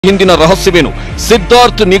ಹಿಂದಿನ ರಹಸ್ಯವೇನು?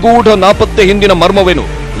 ಸಿದ್ಧಾರ್ಥ್ ನಿಗೂಢ ನಾಪತ್ತೆ ಹಿಂದಿನ ಮರ್ಮವೇನು?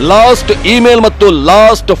 ಲಾಸ್ಟ್ ಇಮೇಲ್ ಮತ್ತು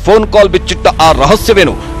ಲಾಸ್ಟ್ ಫೋನ್ ಕಾಲ್ ಬಿಚ್ಚಿಟ್ಟ ಆ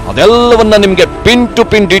ರಹಸ್ಯವೇನು? ಅದೆಲ್ಲವನ್ನ ನಿಮಗೆ ಪಿನ್ ಟು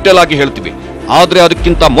ಪಿನ್ ಡೀಟೇಲ್ ಆಗಿ ಹೇಳ್ತೀವಿ. ಆದ್ರೆ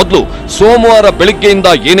ಅದಕ್ಕಿಂತ ಮೊದಲು ಸೋಮವಾರ ಬೆಳಿಗ್ಗೆಯಿಂದ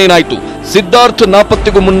ಏನೇನಾಯ್ತು, ಸಿದ್ಧಾರ್ಥ್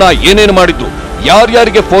ನಾಪತ್ತೆಗೂ ಮುನ್ನ ಏನೇನು ಮಾಡಿದ್ರು,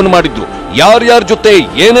 ಯಾರ್ಯಾರಿಗೆ ಫೋನ್ ಮಾಡಿದ್ರು, ಯಾರ್ಯಾರ ಜೊತೆ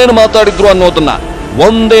ಏನೇನು ಮಾತಾಡಿದ್ರು ಅನ್ನೋದನ್ನ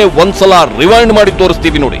ಒಂದ್ಸಲ ರಿವೈಂಡ್ ಮಾಡಿ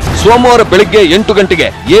ತೋರಿಸ್ತೀವಿ ನೋಡಿ. ಸೋಮವಾರ ಬೆಳಿಗ್ಗೆ 8 ಗಂಟೆಗೆ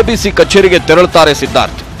ಎಬಿಸಿ ಕಚೇರಿಗೆ ತೆರಳುತ್ತಾರೆ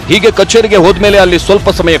ಸಿದ್ಧಾರ್ಥ್. ಹೀಗೆ ಕಚೇರಿಗೆ ಹೋದ್ಮೇಲೆ ಅಲ್ಲಿ ಸ್ವಲ್ಪ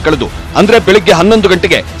ಸಮಯ ಕಳೆದು ಅಂದ್ರೆ ಬೆಳಿಗ್ಗೆ 11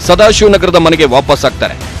 ಗಂಟೆಗೆ ಸದಾಶಿವನಗರದ ಮನೆಗೆ ವಾಪಸ್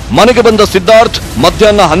ಆಗ್ತಾರೆ. ಮನೆಗೆ ಬಂದ ಸಿದ್ಧಾರ್ಥ್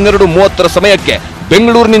ಮಧ್ಯಾಹ್ನ 12:30 ಸಮಯಕ್ಕೆ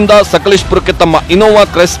ಬೆಂಗಳೂರಿನಿಂದ ಸಕಲೇಶ್ಪುರಕ್ಕೆ ತಮ್ಮ ಇನೋವಾ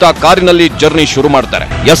ಕ್ರೆಸ್ಟಾ ಕಾರಿನಲ್ಲಿ ಜರ್ನಿ ಶುರು ಮಾಡ್ತಾರೆ.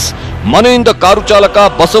 ಎಸ್, ಮನೆಯಿಂದ ಕಾರು ಚಾಲಕ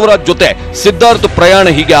ಬಸವರಾಜ್ ಜೊತೆ ಸಿದ್ಧಾರ್ಥ್ ಪ್ರಯಾಣ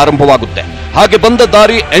ಹೀಗೆ ಆರಂಭವಾಗುತ್ತೆ. ಹಾಗೆ ಬಂದ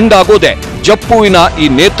ದಾರಿ ಎಂಡ್ ಆಗೋದೆ ಜಪ್ಪುವಿನ ಈ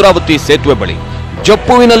ನೇತ್ರಾವತಿ ಸೇತುವೆ ಬಳಿ.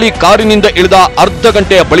 ಜಪ್ಪುವಿನಲ್ಲಿ ಕಾರಿನಿಂದ ಇಳಿದ ಅರ್ಧ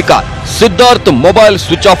ಗಂಟೆಯ ಬಳಿಕ ಸಿದ್ಧಾರ್ಥ್ ಮೊಬೈಲ್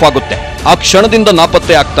ಸ್ವಿಚ್ ಆಫ್ ಆಗುತ್ತೆ. ಆ ಕ್ಷಣದಿಂದ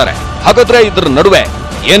ನಾಪತ್ತೆ ಆಗ್ತಾರೆ. ಹಾಗಾದ್ರೆ ಇದರ ನಡುವೆ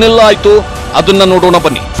ಏನೆಲ್ಲ ಆಯ್ತು ಅದನ್ನ ನೋಡೋಣ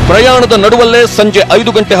ಬನ್ನಿ. ಪ್ರಯಾಣದ ನಡುವಲ್ಲೇ ಸಂಜೆ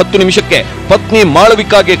 5:10 ಪತ್ನಿ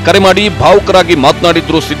ಮಾಳವಿಕಾಗೆ ಕರೆ ಮಾಡಿ ಭಾವುಕರಾಗಿ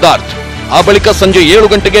ಮಾತನಾಡಿದ್ರು ಸಿದ್ಧಾರ್ಥ್. ಆ ಬಳಿಕ ಸಂಜೆ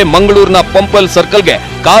 7 ಗಂಟೆಗೆ ಮಂಗಳೂರಿನ ಪಂಪಲ್ ಸರ್ಕಲ್ಗೆ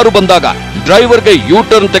ಕಾರು ಬಂದಾಗ ಡ್ರೈವರ್ಗೆ ಯೂ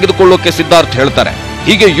ಟರ್ನ್ ತೆಗೆದುಕೊಳ್ಳೋಕೆ ಸಿದ್ಧಾರ್ಥ್ ಹೇಳ್ತಾರೆ.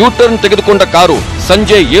 ಹೀಗೆ ಯೂ ಟರ್ನ್ ತೆಗೆದುಕೊಂಡ ಕಾರು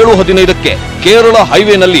ಸಂಜೆ 7:15 ಕೇರಳ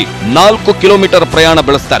ಹೈವೇನಲ್ಲಿ 4 ಕಿಲೋಮೀಟರ್ ಪ್ರಯಾಣ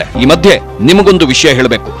ಬೆಳೆಸ್ತಾರೆ. ಈ ಮಧ್ಯೆ ನಿಮಗೊಂದು ವಿಷಯ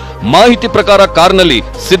ಹೇಳಬೇಕು. ಮಾಹಿತಿ ಪ್ರಕಾರ ಕಾರ್ನಲ್ಲಿ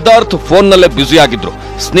ಸಿದ್ಧಾರ್ಥ್ ಫೋನ್ನಲ್ಲೇ ಬ್ಯುಸಿ ಆಗಿದ್ರು.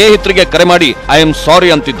 ಸ್ನೇಹಿತರಿಗೆ ಕರೆ ಮಾಡಿ ಐ ಆಮ್ ಸಾರಿ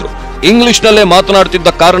ಅಂತಿದ್ರು. ಇಂಗ್ಲಿಷ್ ನಲ್ಲೇ ಮಾತನಾಡ್ತಿದ್ದ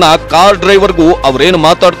ಕಾರಣ ಕಾರ್ ಡ್ರೈವರ್ಗೂ ಅವರೇನು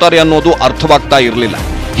ಮಾತಾಡ್ತಾರೆ ಅನ್ನೋದು ಅರ್ಥವಾಗ್ತಾ ಇರಲಿಲ್ಲ.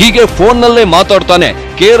 ಹೀಗೆ ಫೋನ್ನಲ್ಲೇ ಮಾತಾಡ್ತಾನೆ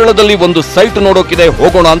ಕೇರಳದಲ್ಲಿ ಒಂದು ಸೈಟ್ ನೋಡೋಕಿದೆ,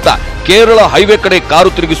 ಹೋಗೋಣ ಅಂತ ಕೇರಳ ಹೈವೇ ಕಡೆ ಕಾರು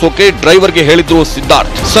ತಿರುಗಿಸೋಕೆ ಡ್ರೈವರ್ಗೆ ಹೇಳಿದ್ರು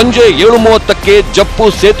ಸಿದ್ಧಾರ್ಥ್. ಸಂಜೆ 7:30 ಜಪ್ಪು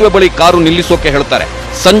ಸೇತುವೆ ಬಳಿ ಕಾರು ನಿಲ್ಲಿಸೋಕೆ ಹೇಳ್ತಾರೆ.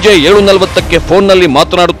 ಸಂಜೆ 7:40 ಫೋನ್ನಲ್ಲಿ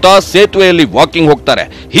ಮಾತನಾಡುತ್ತಾ ಸೇತುವೆಯಲ್ಲಿ ವಾಕಿಂಗ್ ಹೋಗ್ತಾರೆ.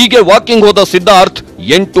 ಹೀಗೆ ವಾಕಿಂಗ್ ಹೋದ ಸಿದ್ಧಾರ್ಥ್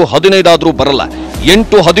 8:15 ಆದ್ರೂ ಬರಲ್ಲ.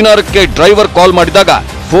 8:16 ಡ್ರೈವರ್ ಕಾಲ್ ಮಾಡಿದಾಗ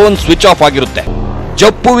ಫೋನ್ ಸ್ವಿಚ್ ಆಫ್ ಆಗಿರುತ್ತೆ.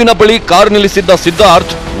 ಜಪ್ಪುವಿನ ಬಳಿ ಕಾರ್ ನಿಲ್ಲಿಸಿದ್ದ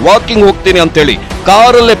ಸಿದ್ಧಾರ್ಥ್ ವಾಕಿಂಗ್ ಹೋಗ್ತೀನಿ ಅಂತೇಳಿ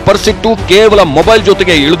ಕಾರಲ್ಲೇ ಪರ್ಸಿಟ್ಟು ಕೇವಲ ಮೊಬೈಲ್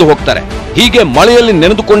ಜೊತೆಗೆ ಇಳಿದು ಹೋಗ್ತಾರೆ. ಹೀಗೆ ಮಳೆಯಲ್ಲಿ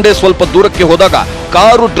ನೆನೆದುಕೊಂಡೇ ಸ್ವಲ್ಪ ದೂರಕ್ಕೆ ಹೋದಾಗ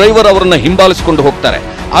ಕಾರು ಡ್ರೈವರ್ ಅವರನ್ನ ಹಿಂಬಾಲಿಸಿಕೊಂಡು ಹೋಗ್ತಾರೆ.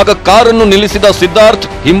 ಆಗ ಕಾರನ್ನು ನಿಲ್ಲಿಸಿದ ಸಿದ್ಧಾರ್ಥ್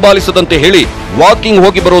ಹಿಂಬಾಲಿಸದಂತೆ ಹೇಳಿ ವಾಕಿಂಗ್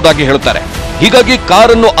ಹೋಗಿ ಬರೋದಾಗಿ ಹೇಳ್ತಾರೆ. ಹೀಗಾಗಿ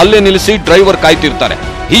ಕಾರನ್ನು ಅಲ್ಲೇ ನಿಲ್ಲಿಸಿ ಡ್ರೈವರ್ ಕಾಯ್ತಿರ್ತಾರೆ.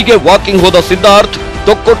 ಹೀಗೆ ವಾಕಿಂಗ್ ಹೋದ ಸಿದ್ಧಾರ್ಥ್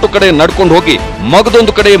ತೊಕ್ಕೊಟ್ಟು ಕಡೆ ನಡ್ಕೊಂಡು ಹೋಗಿ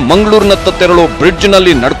ಮಗದೊಂದು ಕಡೆ ಮಂಗಳೂರಿನತ್ತ ತೆರಳೋ ಬ್ರಿಡ್ಜ್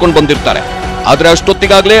ನಲ್ಲಿ ನಡ್ಕೊಂಡು ಬಂದಿರ್ತಾರೆ. ಆದ್ರೆ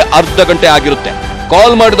ಅಷ್ಟೊತ್ತಿಗಾಗ್ಲೇ ಅರ್ಧ ಗಂಟೆ ಆಗಿರುತ್ತೆ.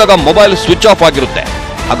 ಕಾಲ್ ಮಾಡಿದಾಗ ಮೊಬೈಲ್ ಸ್ವಿಚ್ ಆಫ್ ಆಗಿರುತ್ತೆ.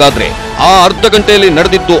 ಹಾಗಾದ್ರೆ ಆ ಅರ್ಧ ಗಂಟೆಯಲ್ಲಿ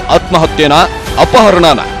ನಡೆದಿದ್ದು ಆತ್ಮಹತ್ಯೆನಾ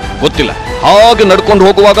ಅಪಹರಣನ ಗೊತ್ತಿಲ್ಲ. ಹಾಗೆ ನಡ್ಕೊಂಡು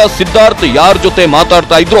ಹೋಗುವಾಗ ಸಿದ್ಧಾರ್ಥ್ ಯಾರ ಜೊತೆ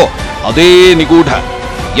ಮಾತಾಡ್ತಾ ಇದ್ರೋ ಅದೇ ನಿಗೂಢ.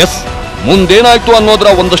 ಎಸ್, ಮುಂದೇನಾಯ್ತು ಅನ್ನೋದರ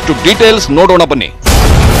ಒಂದಷ್ಟು ಡೀಟೇಲ್ಸ್ ನೋಡೋಣ ಬನ್ನಿ.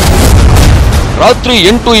 ರಾತ್ರಿ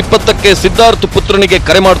 8:20 ಸಿದ್ಧಾರ್ಥ್ ಪುತ್ರನಿಗೆ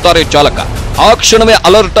ಕರೆ ಮಾಡ್ತಾರೆ ಚಾಲಕ. ಆ ಕ್ಷಣವೇ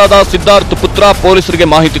ಅಲರ್ಟ್ ಆದ ಸಿದ್ಧಾರ್ಥ್ ಪುತ್ರ ಪೊಲೀಸರಿಗೆ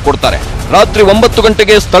ಮಾಹಿತಿ ಕೊಡ್ತಾರೆ. ರಾತ್ರಿ 9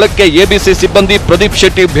 ಗಂಟೆಗೆ ಸ್ಥಳಕ್ಕೆ ಎಬಿಸಿ ಸಿಬ್ಬಂದಿ ಪ್ರದೀಪ್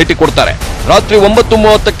ಶೆಟ್ಟಿ ಭೇಟಿ ಕೊಡ್ತಾರೆ. ರಾತ್ರಿ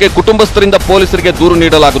 9:30 ಕುಟುಂಬಸ್ಥರಿಂದ ಪೊಲೀಸರಿಗೆ ದೂರು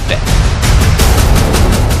ನೀಡಲಾಗುತ್ತೆ.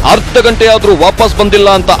 ಅರ್ಧ ಗಂಟೆಯಾದ್ರೂ ವಾಪಸ್ ಬಂದಿಲ್ಲ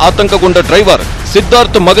ಅಂತ ಆತಂಕಗೊಂಡ ಡ್ರೈವರ್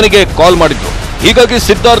ಸಿದ್ಧಾರ್ಥ್ ಮಗನಿಗೆ ಕಾಲ್ ಮಾಡಿದ್ರು. ಹೀಗಾಗಿ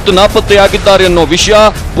ಸಿದ್ಧಾರ್ಥ್ ನಾಪತ್ತೆಯಾಗಿದ್ದಾರೆ ಅನ್ನೋ ವಿಷಯ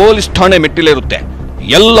ಪೊಲೀಸ್ ಠಾಣೆ ಮೆಟ್ಟಿಲೇರುತ್ತೆ.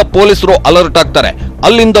 ಎಲ್ಲ ಪೊಲೀಸರು ಅಲರ್ಟ್ ಆಗ್ತಾರೆ.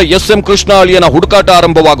 ಅಲ್ಲಿಂದ ಎಸ್ಎಂ ಕೃಷ್ಣ ಅಳಿಯನ ಹುಡುಕಾಟ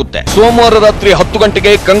ಆರಂಭವಾಗುತ್ತೆ. ಸೋಮವಾರ ರಾತ್ರಿ 10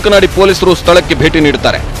 ಗಂಟೆಗೆ ಕಂಕನಾಡಿ ಪೊಲೀಸರು ಸ್ಥಳಕ್ಕೆ ಭೇಟಿ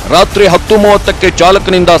ನೀಡುತ್ತಾರೆ. ರಾತ್ರಿ 10:30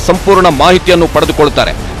 ಚಾಲಕನಿಂದ ಸಂಪೂರ್ಣ ಮಾಹಿತಿಯನ್ನು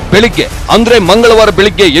ಪಡೆದುಕೊಳ್ಳುತ್ತಾರೆ. ಬೆಳಿಗ್ಗೆ ಅಂದ್ರೆ ಮಂಗಳವಾರ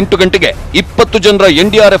ಬೆಳಿಗ್ಗೆ 8 ಗಂಟೆಗೆ 20 ಜನರ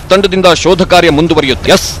ಎನ್ಡಿಆರ್ಎಫ್ ತಂಡದಿಂದ ಶೋಧ ಕಾರ್ಯ ಮುಂದುವರಿಯುತ್ತೆ.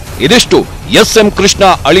 ಎಸ್, ಇದಿಷ್ಟು ಎಸ್ಎಂ ಕೃಷ್ಣ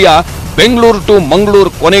ಅಳಿಯ ಬೆಂಗಳೂರು ಟು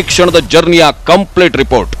ಮಂಗಳೂರು ಕೊನೆ ಕ್ಷಣದ ಜರ್ನಿಯ ಕಂಪ್ಲೀಟ್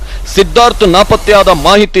ರಿಪೋರ್ಟ್. ಸಿದ್ಧಾರ್ಥ್ ನಾಪತ್ತೆಯಾದ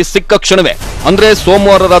ಮಾಹಿತಿ ಸಿಕ್ಕ ಕ್ಷಣವೇ ಅಂದ್ರೆ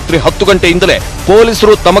ಸೋಮವಾರ ರಾತ್ರಿ 10 ಗಂಟೆಯಿಂದಲೇ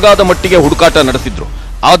ಪೊಲೀಸರು ತಮಗಾದ ಮಟ್ಟಿಗೆ ಹುಡುಕಾಟ ನಡೆಸಿದ್ರು.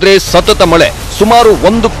 ಆದ್ರೆ ಸತತ ಮಳೆ, ಸುಮಾರು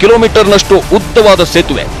 1 ಕಿಲೋಮೀಟರ್ನಷ್ಟು ಉದ್ದವಾದ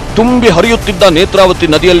ಸೇತುವೆ, ತುಂಬಿ ಹರಿಯುತ್ತಿದ್ದ ನೇತ್ರಾವತಿ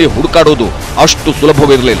ನದಿಯಲ್ಲಿ ಹುಡುಕಾಡೋದು ಅಷ್ಟು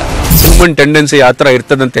ಸುಲಭವಿರಲಿಲ್ಲ. ಹ್ಯೂಮನ್ ಟೆಂಡೆನ್ಸಿ ಆ ಥರ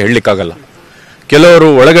ಇರ್ತದಂತ ಹೇಳಲಿಕ್ಕಾಗಲ್ಲ. ಕೆಲವರು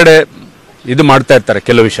ಒಳಗಡೆ ಇದು ಮಾಡ್ತಾ ಇರ್ತಾರೆ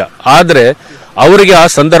ಕೆಲವು ವಿಷಯ, ಆದ್ರೆ ಅವರಿಗೆ ಆ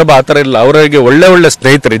ಸಂದರ್ಭ ಆ ಥರ ಇಲ್ಲ. ಅವರಿಗೆ ಒಳ್ಳೆ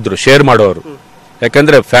ಸ್ನೇಹಿತರಿದ್ರು ಶೇರ್ ಮಾಡೋರು.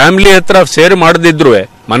 ಯಾಕಂದ್ರೆ ಫ್ಯಾಮಿಲಿ ಹತ್ರ ಶೇರ್ ಮಾಡದಿದ್ರು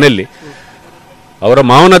ಮನೆಯಲ್ಲಿ ಅವರ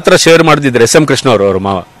ಮಾವನ ಹತ್ರ ಶೇರ್ ಮಾಡದಿದ್ರು ಎಸ್ ಎಂ ಕೃಷ್ಣ ಅವರು, ಅವರ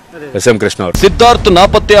ಮಾವ ಎಸ್ ಎಂ ಕೃಷ್ಣ ಅವರು. ಸಿದ್ಧಾರ್ಥ್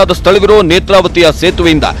ನಾಪತ್ತೆಯಾದ ಸ್ಥಳವಿರೋ ನೇತ್ರಾವತಿಯ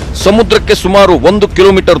ಸೇತುವೆಯಿಂದ ಸಮುದ್ರಕ್ಕೆ ಸುಮಾರು 1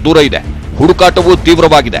 ಕಿಲೋಮೀಟರ್ ದೂರ ಇದೆ. ಹುಡುಕಾಟವು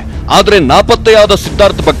ತೀವ್ರವಾಗಿದೆ. ಆದ್ರೆ ನಾಪತ್ತೆಯಾದ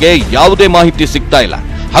ಸಿದ್ಧಾರ್ಥ್ ಬಗ್ಗೆ ಯಾವುದೇ ಮಾಹಿತಿ ಸಿಗ್ತಾ ಇಲ್ಲ.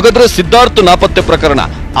 ಹಾಗಾದ್ರೆ ಸಿದ್ಧಾರ್ಥ್ ನಾಪತ್ತೆ ಪ್ರಕರಣ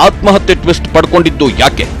ಆತ್ಮಹತ್ಯೆ ಟ್ವಿಸ್ಟ್ ಪಡ್ಕೊಂಡಿದ್ದು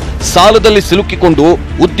ಯಾಕೆ? ಸಾಲದಲ್ಲಿ ಸಿಲುಕಿಕೊಂಡು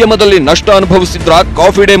ಉದ್ಯಮದಲ್ಲಿ ನಷ್ಟ ಅನುಭವಿಸಿದ್ರ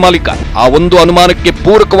ಕಾಫಿ ಡೇ ಮಾಲೀಕ? ಆ ಒಂದು ಅನುಮಾನಕ್ಕೆ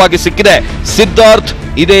ಪೂರಕವಾಗಿ ಸಿಕ್ಕಿದೆ ಸಿದ್ಧಾರ್ಥ್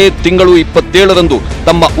ಇದೇ ತಿಂಗಳು 27ರಂದು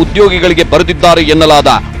ತಮ್ಮ ಉದ್ಯೋಗಿಗಳಿಗೆ ಬರೆದಿದ್ದಾರೆ ಎನ್ನಲಾದ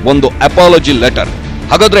ಒಂದು ಅಪಾಲಜಿ ಲೆಟರ್.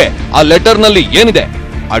 ಹಾಗಾದ್ರೆ ಆ ಲೆಟರ್ ನಲ್ಲಿ ಏನಿದೆ?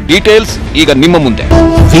 ಆ ಡೀಟೇಲ್ಸ್ ಈಗ ನಿಮ್ಮ ಮುಂದೆ.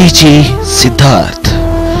 ವಿಜಿ ಸಿದ್ಧಾರ್ಥ್,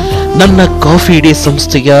 ನನ್ನ ಕಾಫಿ ಡೇ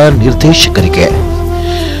ಸಂಸ್ಥೆಯ ನಿರ್ದೇಶಕರಿಗೆ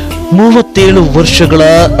 37 ವರ್ಷಗಳ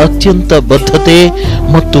ಅತ್ಯಂತ ಬದ್ಧತೆ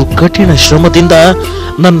ಮತ್ತು ಕಠಿಣ ಶ್ರಮದಿಂದ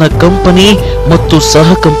ನನ್ನ ಕಂಪನಿ ಮತ್ತು ಸಹ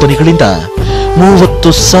ಕಂಪನಿಗಳಿಂದ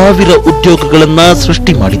 30,000 ಉದ್ಯೋಗಗಳನ್ನ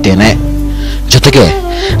ಸೃಷ್ಟಿ ಮಾಡಿದ್ದೇನೆ. ಜೊತೆಗೆ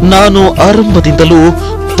ನಾನು ಆರಂಭದಿಂದಲೂ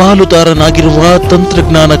ಪಾಲುದಾರನಾಗಿರುವ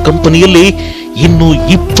ತಂತ್ರಜ್ಞಾನ ಕಂಪನಿಯಲ್ಲಿ ಇನ್ನು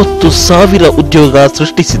 20,000 ಉದ್ಯೋಗ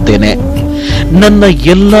ಸೃಷ್ಟಿಸಿದ್ದೇನೆ. ನನ್ನ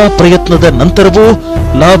ಎಲ್ಲಾ ಪ್ರಯತ್ನದ ನಂತರವೂ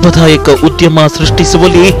ಲಾಭದಾಯಕ ಉದ್ಯಮ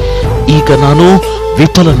ಸೃಷ್ಟಿಸುವಲ್ಲಿ ಈಗ ನಾನು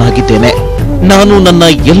ವಿಫಲನಾಗಿದ್ದೇನೆ. ನಾನು ನನ್ನ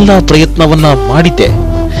ಎಲ್ಲಾ ಪ್ರಯತ್ನವನ್ನ ಮಾಡಿದ್ದೆ,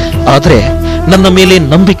 ಆದರೆ ನನ್ನ ಮೇಲೆ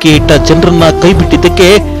ನಂಬಿಕೆ ಇಟ್ಟ ಜನರನ್ನ ಕೈಬಿಟ್ಟಿದ್ದಕ್ಕೆ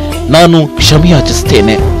ನಾನು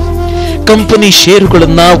ಕ್ಷಮೆಯಾಚಿಸುತ್ತೇನೆ. ಕಂಪನಿ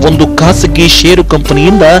ಷೇರುಗಳನ್ನ ಒಂದು ಖಾಸಗಿ ಷೇರು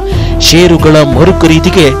ಕಂಪನಿಯಿಂದ ಷೇರುಗಳ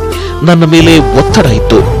ಮರುಖರೀದಿಗೆ ನನ್ನ ಮೇಲೆ ಒತ್ತಡ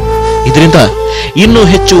ಇತ್ತು. ಇದರಿಂದ ಇನ್ನೂ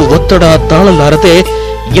ಹೆಚ್ಚು ಒತ್ತಡ ತಾಳಲಾರದೆ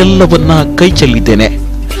ಎಲ್ಲವನ್ನ ಕೈ ಚೆಲ್ಲಿದ್ದೇನೆ.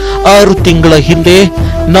 6 ತಿಂಗಳ ಹಿಂದೆ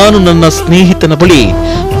ನಾನು ನನ್ನ ಸ್ನೇಹಿತನ ಬಳಿ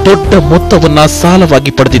ದೊಡ್ಡ ಮೊತ್ತವನ್ನ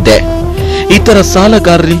ಸಾಲವಾಗಿ ಪಡೆದಿದ್ದೆ. ಇತರ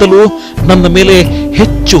ಸಾಲಗಾರರಿಂದಲೂ ನನ್ನ ಮೇಲೆ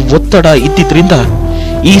ಹೆಚ್ಚು ಒತ್ತಡ ಇದ್ದಿದ್ರಿಂದ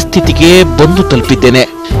ಈ ಸ್ಥಿತಿಗೆ ಬಂದು ತಲುಪಿದ್ದೇನೆ.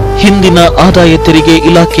 ಹಿಂದಿನ ಆದಾಯ ತೆರಿಗೆ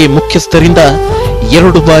ಇಲಾಖೆ ಮುಖ್ಯಸ್ಥರಿಂದ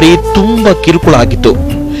 2 ಬಾರಿ ತುಂಬಾ ಕಿರುಕುಳ ಆಗಿತ್ತು.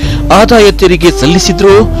 ಆದಾಯ ತೆರಿಗೆ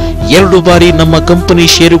ಸಲ್ಲಿಸಿದ್ರು 2 ಬಾರಿ ನಮ್ಮ ಕಂಪನಿ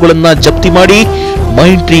ಷೇರುಗಳನ್ನ ಜಪ್ತಿ ಮಾಡಿ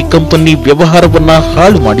ಮೈಂಟ್ರಿ ಕಂಪನಿ ವ್ಯವಹಾರವನ್ನ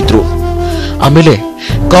ಹಾಳು ಮಾಡಿದ್ರು. ಆಮೇಲೆ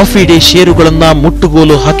ಕಾಫಿ ಡೇ ಷೇರುಗಳನ್ನ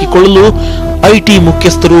ಮುಟ್ಟುಗೋಲು ಹಾಕಿಕೊಳ್ಳಲು ಐಟಿ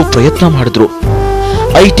ಮುಖ್ಯಸ್ಥರು ಪ್ರಯತ್ನ ಮಾಡಿದ್ರು.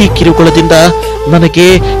 ಐಟಿ ಕಿರುಕುಳದಿಂದ ನನಗೆ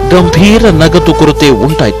ಗಂಭೀರ ನಗದು ಕೊರತೆ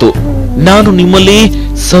ಉಂಟಾಯಿತು. ನಾನು ನಿಮ್ಮಲ್ಲಿ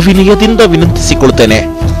ಸವಿನಯದಿಂದ ವಿನಂತಿಸಿಕೊಳ್ತೇನೆ,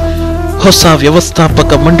 ಹೊಸ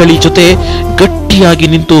ವ್ಯವಸ್ಥಾಪಕ ಮಂಡಳಿ ಜೊತೆ ಗಟ್ಟಿಯಾಗಿ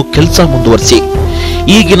ನಿಂತು ಕೆಲಸ ಮುಂದುವರಿಸಿ.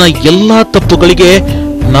 ಈಗಿನ ಎಲ್ಲಾ ತಪ್ಪುಗಳಿಗೆ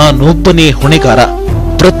ನಾನೊಬ್ಬನೇ ಹೊಣೆಗಾರ.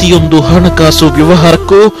 ಪ್ರತಿಯೊಂದು ಹಣಕಾಸು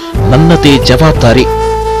ವ್ಯವಹಾರಕ್ಕೂ ನನ್ನದೇ ಜವಾಬ್ದಾರಿ.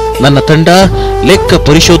 ನನ್ನ ತಂಡ ಲೆಕ್ಕ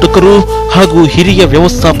ಪರಿಶೋಧಕರು ಹಾಗೂ ಹಿರಿಯ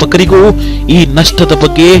ವ್ಯವಸ್ಥಾಪಕರಿಗೂ ಈ ನಷ್ಟದ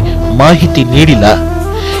ಬಗ್ಗೆ ಮಾಹಿತಿ ನೀಡಿಲ್ಲ.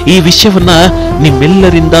 ಈ ವಿಷಯವನ್ನ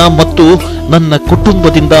ನಿಮ್ಮೆಲ್ಲರಿಂದ ಮತ್ತು ನನ್ನ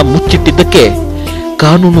ಕುಟುಂಬದಿಂದ ಮುಚ್ಚಿಟ್ಟಿದ್ದಕ್ಕೆ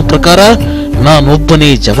ಕಾನೂನು ಪ್ರಕಾರ ನಾನೊಬ್ಬನೇ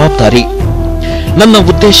ಜವಾಬ್ದಾರಿ. ನನ್ನ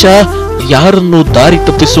ಉದ್ದೇಶ ಯಾರನ್ನು ದಾರಿ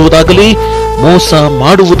ತಪ್ಪಿಸುವುದಾಗಲಿ ಮೋಸ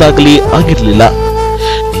ಮಾಡುವುದಾಗಲಿ ಆಗಿರಲಿಲ್ಲ.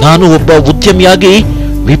 ನಾನು ಒಬ್ಬ ಉದ್ಯಮಿಯಾಗಿ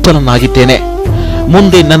ವಿಫಲನಾಗಿದ್ದೇನೆ.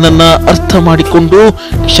 ಮುಂದೆ ನನ್ನನ್ನ ಅರ್ಥ ಮಾಡಿಕೊಂಡು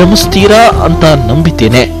ಕ್ಷಮಿಸ್ತೀರಾ ಅಂತ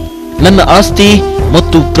ನಂಬಿದ್ದೇನೆ. ನನ್ನ ಆಸ್ತಿ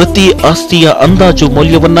ಮತ್ತು ಪ್ರತಿ ಆಸ್ತಿಯ ಅಂದಾಜು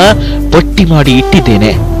ಮೌಲ್ಯವನ್ನ ಪಟ್ಟಿ ಮಾಡಿ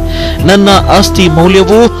ಇಟ್ಟಿದ್ದೇನೆ. ನನ್ನ ಆಸ್ತಿ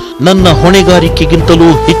ಮೌಲ್ಯವು ನನ್ನ ಹೊಣೆಗಾರಿಕೆಗಿಂತಲೂ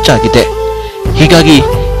ಹೆಚ್ಚಾಗಿದೆ. ಹೀಗಾಗಿ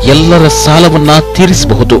ಎಲ್ಲರ ಸಾಲವನ್ನ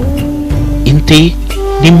ತೀರಿಸಬಹುದು. ಇಂತಿ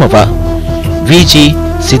ನಿಮ್ಮವ ವಿಜಿ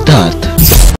ಸಿದ್ಧಾರ್ಥ್.